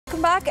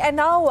Welcome back. And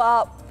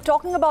now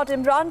talking about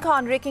Imran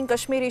Khan raking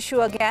Kashmir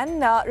issue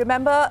again.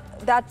 Remember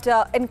that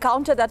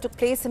encounter that took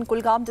place in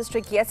Kulgam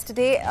district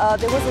yesterday.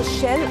 There was a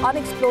shell,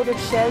 unexploded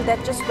shell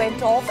that just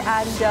went off,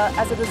 and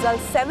as a result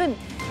 7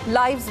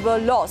 lives were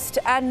lost.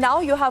 And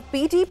now you have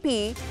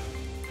PDP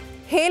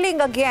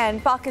hailing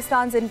again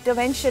Pakistan's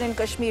intervention in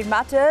Kashmir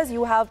matters.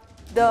 You have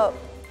the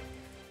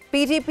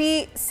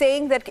PDP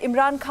saying that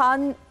Imran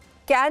Khan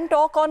can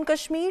talk on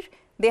Kashmir.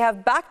 They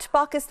have backed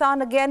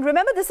Pakistan again.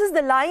 Remember, this is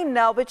the line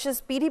which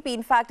is PDP,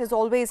 in fact, has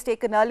always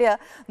taken earlier.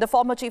 The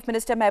former Chief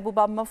Minister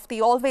Mehbooba Mufti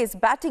always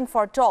batting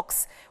for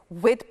talks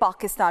with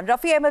Pakistan.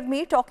 Rafi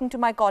Ahmed talking to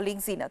my colleague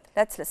Zinat.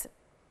 Let's listen.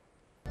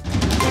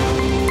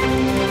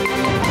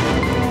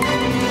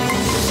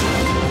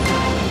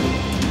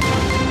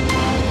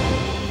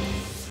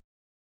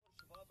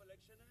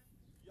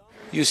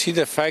 You see,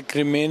 the fact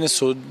remains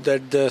so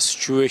that the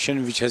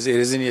situation which has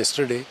arisen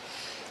yesterday,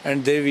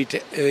 and there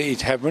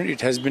it happened, it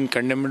has been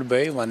condemned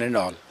by one and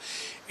all.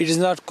 It is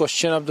not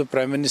question of the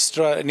Prime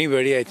Minister or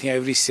anybody. I think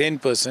every sane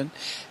person,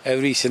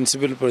 every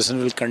sensible person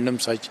will condemn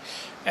such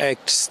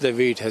acts the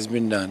way it has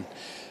been done.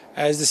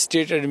 As the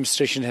state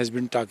administration has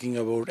been talking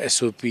about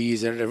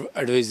SOPs and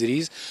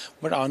advisories,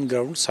 but on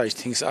ground such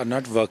things are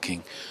not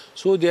working.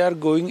 So they are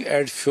going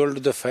add fuel to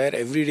the fire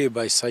every day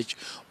by such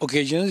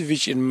occasions,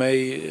 which in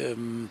my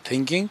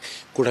thinking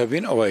could have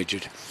been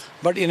avoided.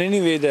 But in any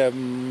way,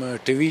 the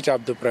tweet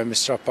of the Prime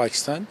Minister of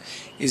Pakistan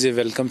is a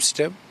welcome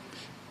step,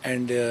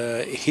 and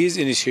his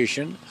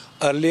initiation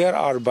earlier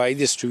or by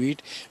this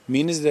tweet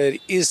means there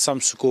is some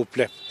scope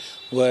left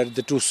where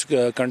the two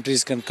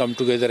countries can come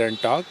together and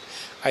talk.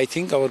 I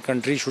think our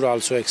country should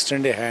also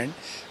extend a hand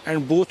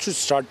and both should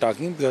start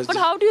talking. But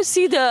how do you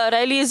see the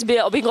rallies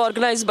being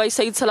organized by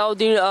Saeed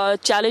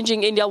Salahuddin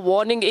challenging India,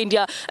 warning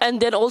India, and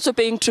then also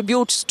paying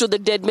tributes to the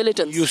dead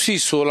militants? You see,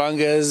 so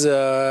long as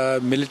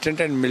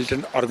militant and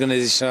militant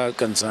organizations are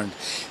concerned,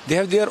 they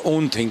have their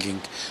own thinking.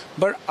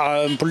 But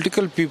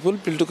political people,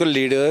 political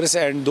leaders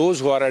and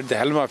those who are at the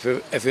helm of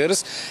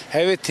affairs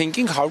have a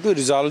thinking how to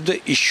resolve the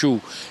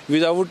issue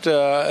without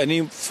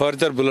any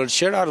further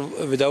bloodshed or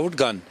without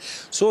gun.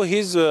 So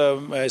his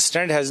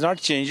stand has not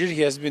changed.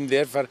 He has been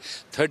there for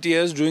 30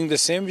 years doing the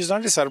same. It's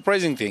not a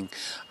surprising thing.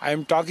 I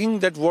am talking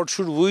that what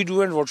should we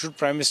do and what should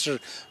Prime Minister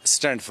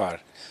stand for.